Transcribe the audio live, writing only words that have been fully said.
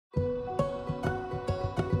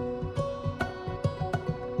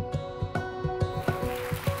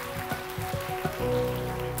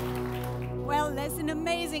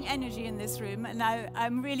amazing energy in this room, and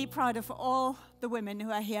I'm really proud of all the women who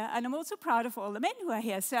are here, and I'm also proud of all the men who are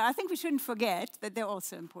here. So I think we shouldn't forget that they're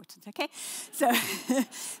also important, okay? So,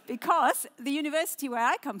 because the university where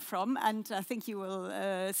I come from, and I think you will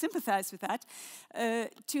sympathize with that,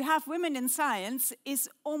 to have women in science is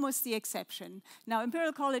almost the exception. Now,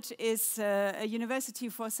 Imperial College is a university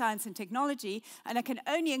for science and technology, and I can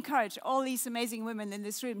only encourage all these amazing women in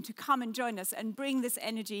this room to come and join us and bring this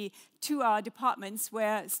energy to our departments,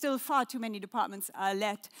 where still far too many departments are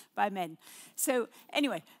led by men. So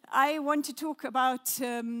anyway, I want to talk about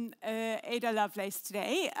Ada Lovelace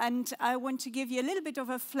today, and I want to give you a little bit of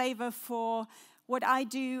a flavor for what I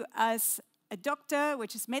do as a doctor,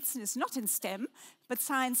 which is medicine is not in STEM, but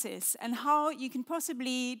science is, and how you can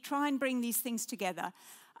possibly try and bring these things together.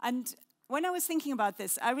 And when I was thinking about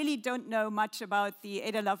this, I really don't know much about the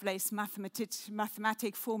Ada Lovelace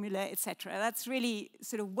mathematic formula, etc. That's really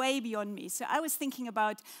sort of way beyond me. So I was thinking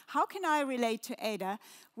about how can I relate to Ada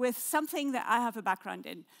with something that I have a background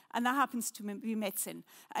in, and that happens to be medicine.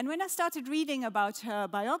 And when I started reading about her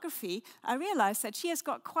biography, I realized that she has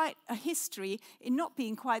got quite a history in not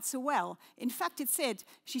being quite so well. In fact, it said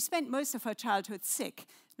she spent most of her childhood sick.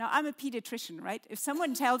 Now, I'm a paediatrician, right? If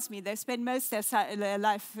someone tells me they spend most of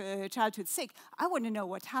their childhood sick, I want to know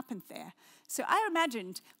what happened there. So I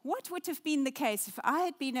imagined what would have been the case if I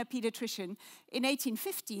had been a paediatrician in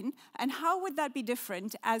 1815, and how would that be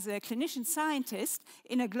different as a clinician scientist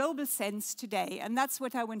in a global sense today? And that's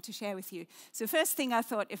what I want to share with you. So first thing I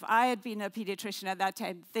thought, if I had been a paediatrician at that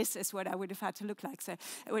time, this is what I would have had to look like. So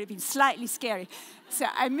it would have been slightly scary. So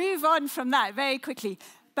I move on from that very quickly.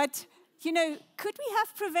 But you know, could we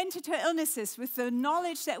have prevented her illnesses with the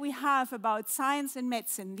knowledge that we have about science and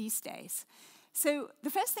medicine these days? So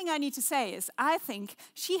the first thing I need to say is I think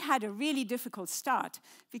she had a really difficult start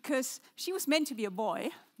because she was meant to be a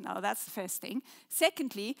boy. Now, that's the first thing.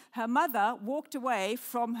 Secondly, her mother walked away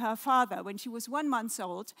from her father when she was 1 month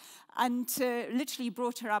old and literally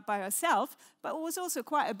brought her up by herself, but was also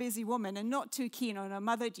quite a busy woman and not too keen on her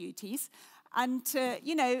mother duties. And,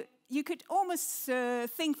 you know, you could almost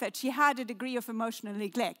think that she had a degree of emotional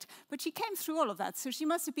neglect, but she came through all of that, so she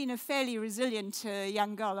must have been a fairly resilient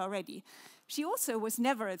young girl already. She also was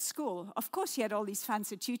never at school. Of course, she had all these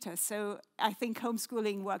fancy tutors, so I think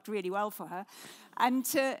homeschooling worked really well for her. And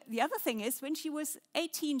the other thing is, when she was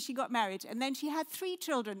 18, she got married, and then she had 3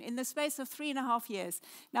 children in the space of 3.5 years.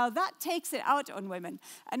 Now, that takes it out on women.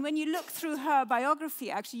 And when you look through her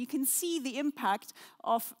biography, actually, you can see the impact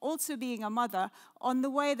of also being a mother on the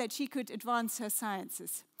way that she could advance her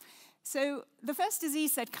sciences. So the first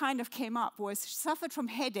disease that kind of came up was she suffered from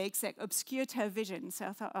headaches that obscured her vision. So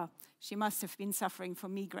I thought, oh, she must have been suffering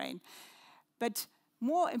from migraine. But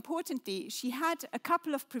more importantly, she had a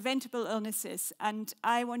couple of preventable illnesses, and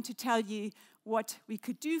I want to tell you what we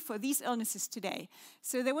could do for these illnesses today.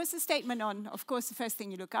 So there was a statement on, of course, the first thing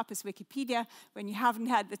you look up is Wikipedia when you haven't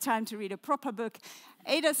had the time to read a proper book.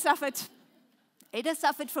 Ada suffered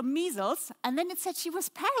from measles, and then it said she was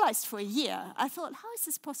paralyzed for a year. I thought, how is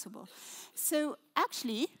this possible? So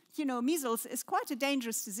actually, you know, measles is quite a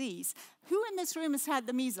dangerous disease. Who in this room has had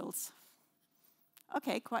the measles?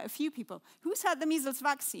 Okay, quite a few people. Who's had the measles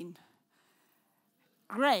vaccine?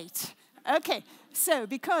 Great. Okay, so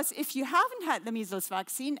because if you haven't had the measles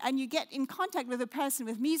vaccine and you get in contact with a person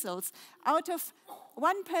with measles, out of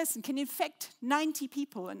 1 person can infect 90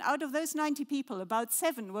 people, and out of those 90 people, about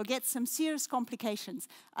 7 will get some serious complications.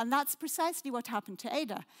 And that's precisely what happened to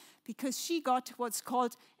Ada, because she got what's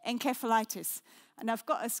called encephalitis. And I've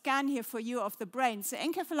got a scan here for you of the brain. So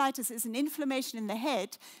encephalitis is an inflammation in the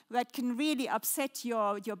head that can really upset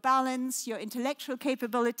your balance, your intellectual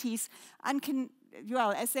capabilities, and can,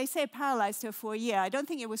 well, as they say, paralyzed her for a year. I don't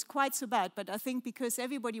think it was quite so bad, but I think because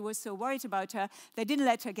everybody was so worried about her, they didn't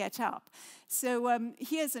let her get up. So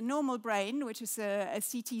here's a normal brain, which is a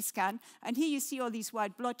CT scan, and here you see all these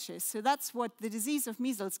white blotches. So that's what the disease of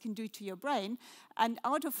measles can do to your brain. And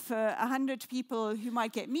out of 100 people who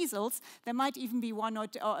might get measles, there might even be 1 or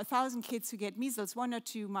 1,000 kids who get measles, 1 or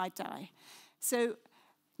 2 might die. So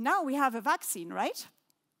now we have a vaccine, right?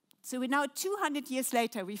 So we're now 200 years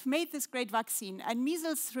later, we've made this great vaccine, and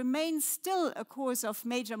measles remains still a cause of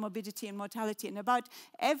major morbidity and mortality. And about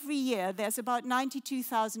every year, there's about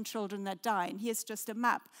 92,000 children that die. And here's just a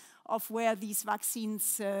map of where these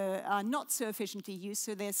vaccines are not so efficiently used,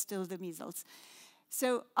 so there's still the measles.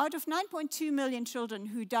 So out of 9.2 million children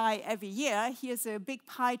who die every year, here's a big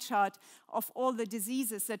pie chart of all the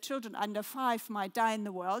diseases that children under 5 might die in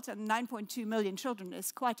the world. And 9.2 million children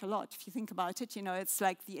is quite a lot if you think about it. You know, it's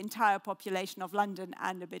like the entire population of London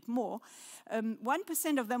and a bit more.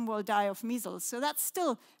 1% of them will die of measles. So that's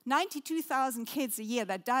still 92,000 kids a year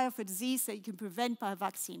that die of a disease that you can prevent by a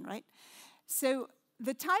vaccine, right? So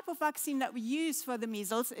the type of vaccine that we use for the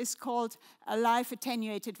measles is called a live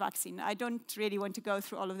attenuated vaccine. I don't really want to go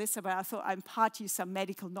through all of this, but I thought I'd impart you some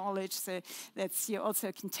medical knowledge so that you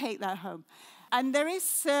also can take that home. And there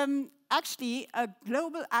is actually a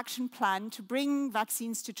global action plan to bring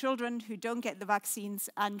vaccines to children who don't get the vaccines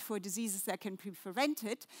and for diseases that can be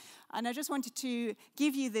prevented. And I just wanted to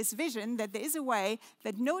give you this vision that there is a way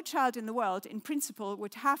that no child in the world, in principle,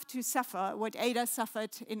 would have to suffer what Ada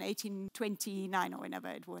suffered in 1829 or whenever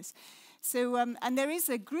it was. So, and there is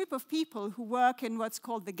a group of people who work in what's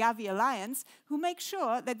called the Gavi Alliance who make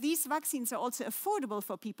sure that these vaccines are also affordable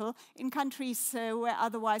for people in countries where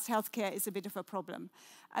otherwise healthcare is a bit of a problem.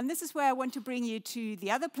 And this is where I want to bring you to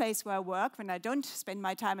the other place where I work when I don't spend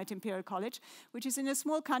my time at Imperial College, which is in a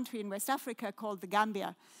small country in West Africa called the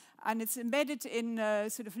Gambia. And it's embedded in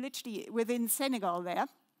sort of literally within Senegal there.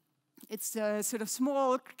 It's a sort of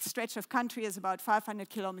small stretch of country, is about 500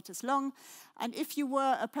 kilometers long. And if you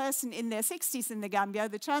were a person in their 60s in the Gambia,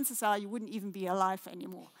 the chances are you wouldn't even be alive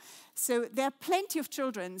anymore. So there are plenty of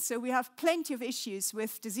children. So we have plenty of issues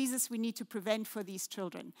with diseases we need to prevent for these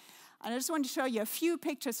children. And I just want to show you a few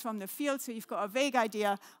pictures from the field so you've got a vague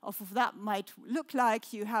idea of what that might look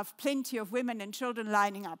like. You have plenty of women and children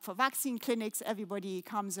lining up for vaccine clinics. Everybody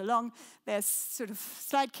comes along. There's sort of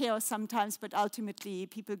slight chaos sometimes, but ultimately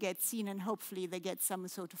people get seen and hopefully they get some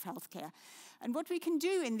sort of health care. And what we can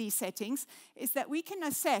do in these settings is that we can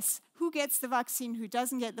assess who gets the vaccine, who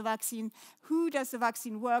doesn't get the vaccine, who does the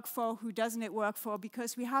vaccine work for, who doesn't it work for,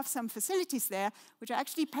 because we have some facilities there which are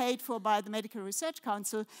actually paid for by the Medical Research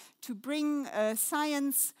Council to bring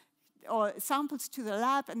science or samples to the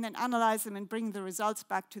lab and then analyze them and bring the results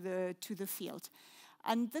back to the field.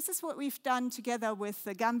 And this is what we've done together with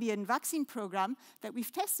the Gambian vaccine program, that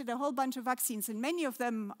we've tested a whole bunch of vaccines, and many of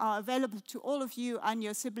them are available to all of you and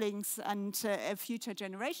your siblings and future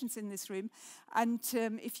generations in this room. And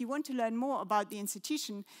if you want to learn more about the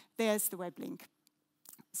institution, there's the web link.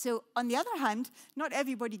 So on the other hand, not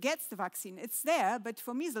everybody gets the vaccine. It's there, but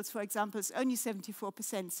for measles, for example, it's only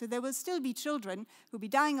 74%. So there will still be children who will be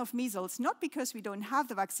dying of measles, not because we don't have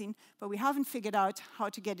the vaccine, but we haven't figured out how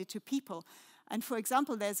to get it to people. And for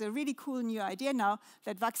example, there's a really cool new idea now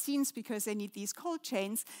that vaccines, because they need these cold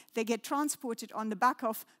chains, they get transported on the back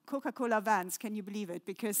of Coca-Cola vans. Can you believe it?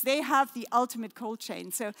 Because they have the ultimate cold chain.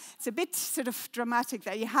 So it's a bit sort of dramatic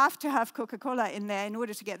that you have to have Coca-Cola in there in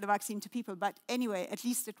order to get the vaccine to people. But anyway, at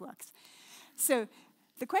least it works. So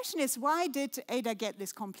the question is, why did Ada get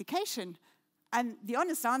this complication? And the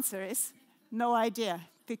honest answer is, no idea.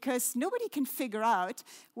 Because nobody can figure out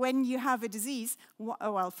when you have a disease,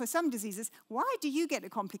 well, for some diseases, why do you get a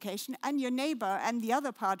complication and your neighbor and the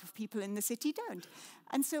other part of people in the city don't?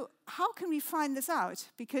 And so how can we find this out?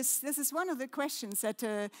 Because this is one of the questions that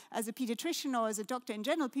as a pediatrician or as a doctor in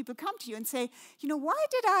general, people come to you and say, you know, why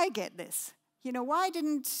did I get this? You know, why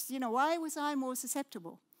was I more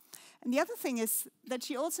susceptible? And the other thing is that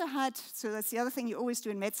she also had, so that's the other thing you always do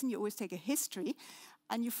in medicine, you always take a history.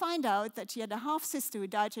 And you find out that she had a half-sister who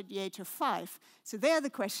died at the age of 5. So there the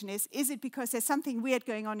question is it because there's something weird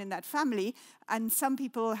going on in that family and some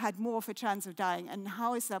people had more of a chance of dying? And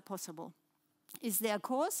how is that possible? Is there a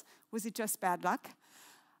cause? Was it just bad luck?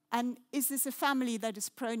 And is this a family that is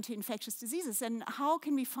prone to infectious diseases? And how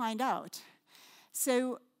can we find out?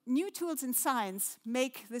 So new tools in science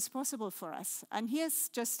make this possible for us. And here's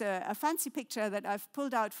just a fancy picture that I've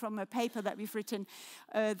pulled out from a paper that we've written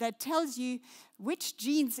that tells you which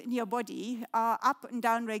genes in your body are up and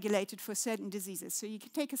down regulated for certain diseases. So you can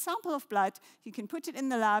take a sample of blood, you can put it in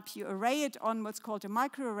the lab, you array it on what's called a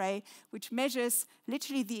microarray, which measures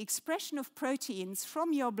literally the expression of proteins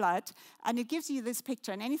from your blood, and it gives you this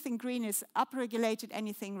picture. And anything green is upregulated,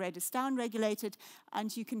 anything red is downregulated,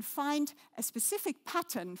 and you can find a specific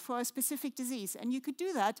pattern for a specific disease. And you could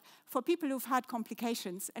do that for people who've had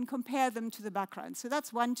complications and compare them to the background. So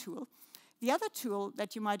that's one tool. The other tool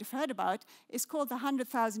that you might have heard about is called the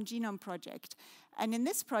 100,000 Genome Project. And in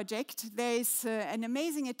this project, there is an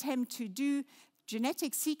amazing attempt to do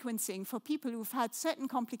genetic sequencing for people who've had certain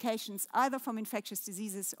complications, either from infectious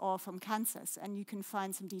diseases or from cancers. And you can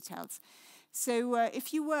find some details. So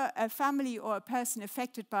if you were a family or a person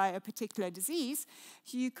affected by a particular disease,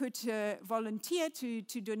 you could volunteer to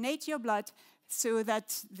donate your blood so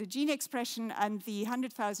that the gene expression and the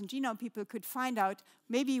 100,000 genome people could find out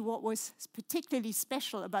maybe what was particularly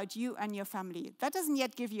special about you and your family. That doesn't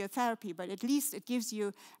yet give you a therapy, but at least it gives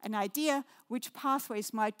you an idea which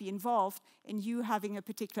pathways might be involved in you having a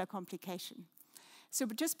particular complication. So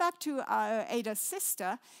just back to Ada's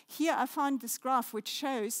sister, here I found this graph which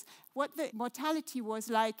shows what the mortality was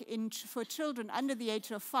like for children under the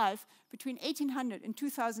age of 5 between 1800 and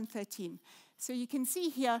 2013. So you can see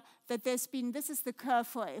here that there's been, this is the curve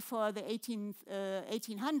for the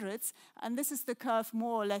 1800s, and this is the curve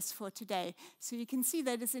more or less for today. So you can see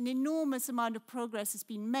that there's an enormous amount of progress has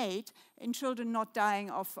been made in children not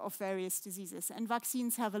dying of various diseases. And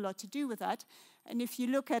vaccines have a lot to do with that. And if you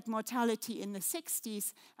look at mortality in the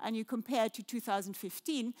 60s and you compare it to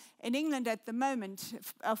 2015, in England at the moment,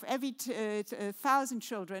 of every 1,000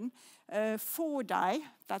 children, 4 die.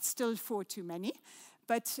 That's still 4 too many.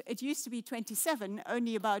 But it used to be 27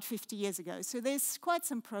 only about 50 years ago. So there's quite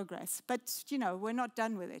some progress. But, you know, we're not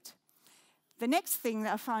done with it. The next thing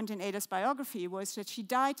that I found in Ada's biography was that she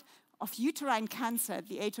died of uterine cancer at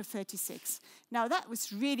the age of 36. Now, that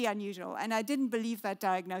was really unusual, and I didn't believe that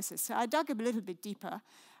diagnosis. So I dug a little bit deeper,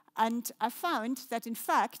 and I found that, in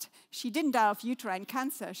fact, she didn't die of uterine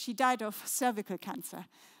cancer. She died of cervical cancer.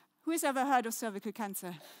 Who has ever heard of cervical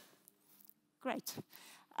cancer? Great.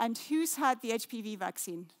 And who's had the HPV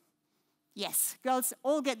vaccine? Yes, girls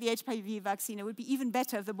all get the HPV vaccine. It would be even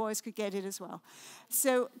better if the boys could get it as well.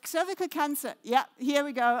 So cervical cancer, yeah, here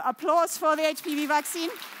we go. Applause for the HPV vaccine.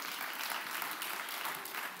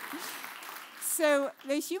 So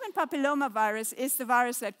the human papillomavirus is the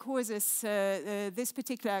virus that causes this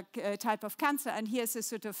particular type of cancer. And here's a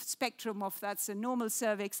sort of spectrum of that's a normal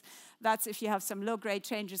cervix. That's if you have some low-grade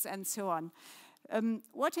changes and so on.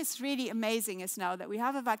 What is really amazing is now that we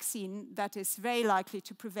have a vaccine that is very likely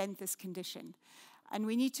to prevent this condition. And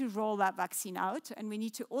we need to roll that vaccine out, and we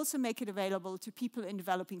need to also make it available to people in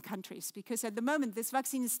developing countries, because at the moment this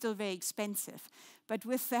vaccine is still very expensive. But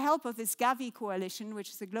with the help of this Gavi coalition, which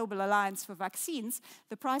is the Global Alliance for Vaccines,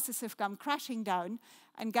 the prices have come crashing down,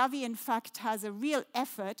 and Gavi in fact has a real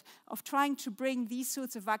effort of trying to bring these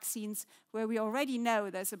sorts of vaccines, where we already know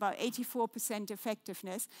there's about 84%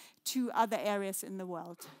 effectiveness, to other areas in the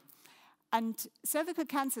world. And cervical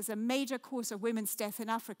cancer is a major cause of women's death in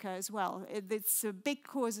Africa as well. It's a big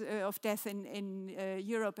cause of death in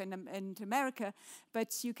Europe and America,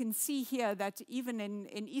 but you can see here that even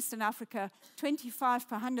in Eastern Africa, 25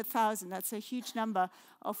 per 100,000, that's a huge number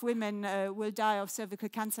of women will die of cervical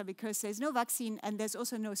cancer because there's no vaccine and there's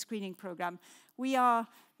also no screening program. We are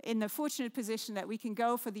in the fortunate position that we can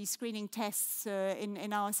go for these screening tests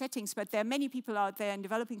in our settings, but there are many people out there in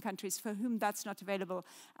developing countries for whom that's not available.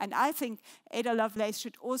 And I think Ada Lovelace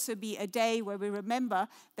should also be a day where we remember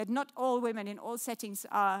that not all women in all settings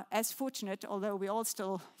are as fortunate, although we all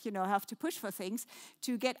still, you know, have to push for things,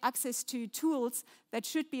 to get access to tools that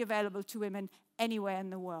should be available to women anywhere in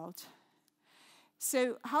the world.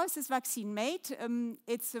 So how is this vaccine made?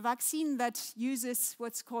 It's a vaccine that uses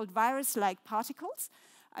what's called virus-like particles.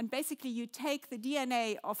 And basically, you take the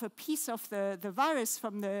DNA of a piece of the virus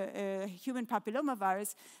from the human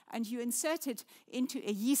papillomavirus, and you insert it into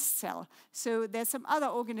a yeast cell. So there's some other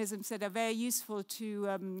organisms that are very useful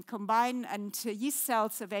to combine, and yeast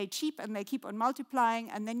cells are very cheap, and they keep on multiplying,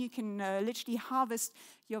 and then you can literally harvest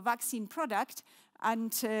your vaccine product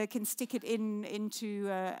and can stick it into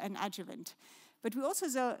an adjuvant. But we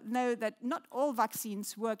also know that not all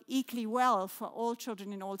vaccines work equally well for all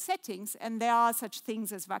children in all settings, and there are such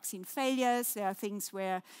things as vaccine failures. There are things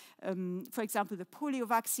where, for example, the polio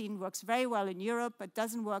vaccine works very well in Europe, but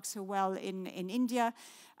doesn't work so well in India.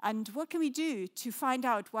 And what can we do to find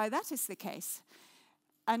out why that is the case?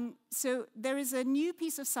 And so there is a new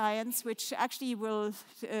piece of science which actually will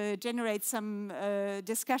generate some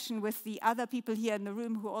discussion with the other people here in the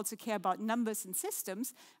room who also care about numbers and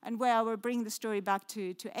systems, and where I will bring the story back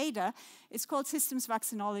to Ada. It's called systems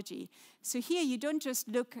vaccinology. So here you don't just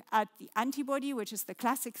look at the antibody, which is the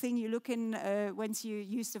classic thing you look in once you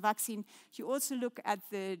use the vaccine. You also look at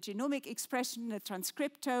the genomic expression, the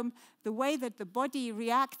transcriptome, the way that the body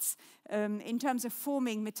reacts in terms of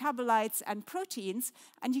forming metabolites and proteins.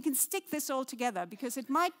 And you can stick this all together, because it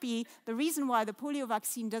might be the reason why the polio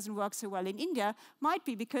vaccine doesn't work so well in India might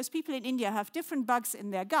be because people in India have different bugs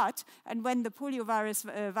in their gut, and when the poliovirus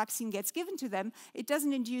vaccine gets given to them, it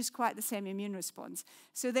doesn't induce quite the same immune response.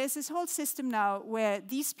 So there's this whole system now where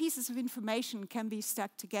these pieces of information can be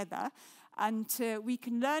stuck together, and we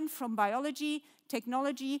can learn from biology,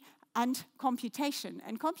 technology, and computation.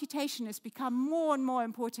 And computation has become more and more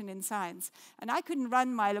important in science. And I couldn't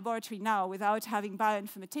run my laboratory now without having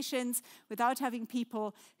bioinformaticians, without having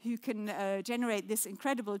people who can generate this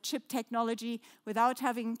incredible chip technology, without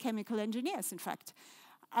having chemical engineers, in fact.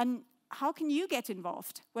 And how can you get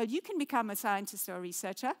involved? Well, you can become a scientist or a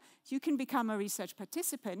researcher. You can become a research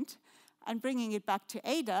participant. And bringing it back to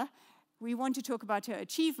Ada, we want to talk about her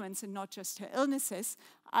achievements and not just her illnesses.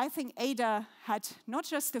 I think Ada had not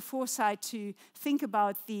just the foresight to think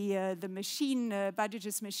about the machine,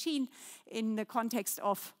 Babbage's machine, in the context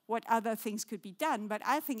of what other things could be done, but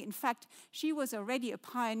I think, in fact, she was already a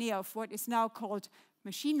pioneer of what is now called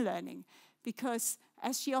machine learning. Because,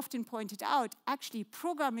 as she often pointed out, actually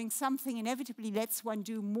programming something inevitably lets one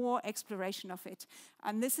do more exploration of it.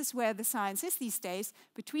 And this is where the science is these days,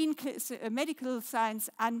 between medical science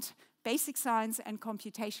and basic science and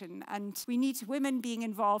computation. And we need women being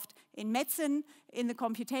involved in medicine, in the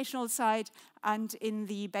computational side, and in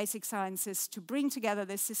the basic sciences to bring together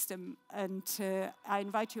this system. And I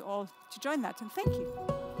invite you all to join that, and thank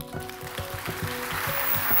you.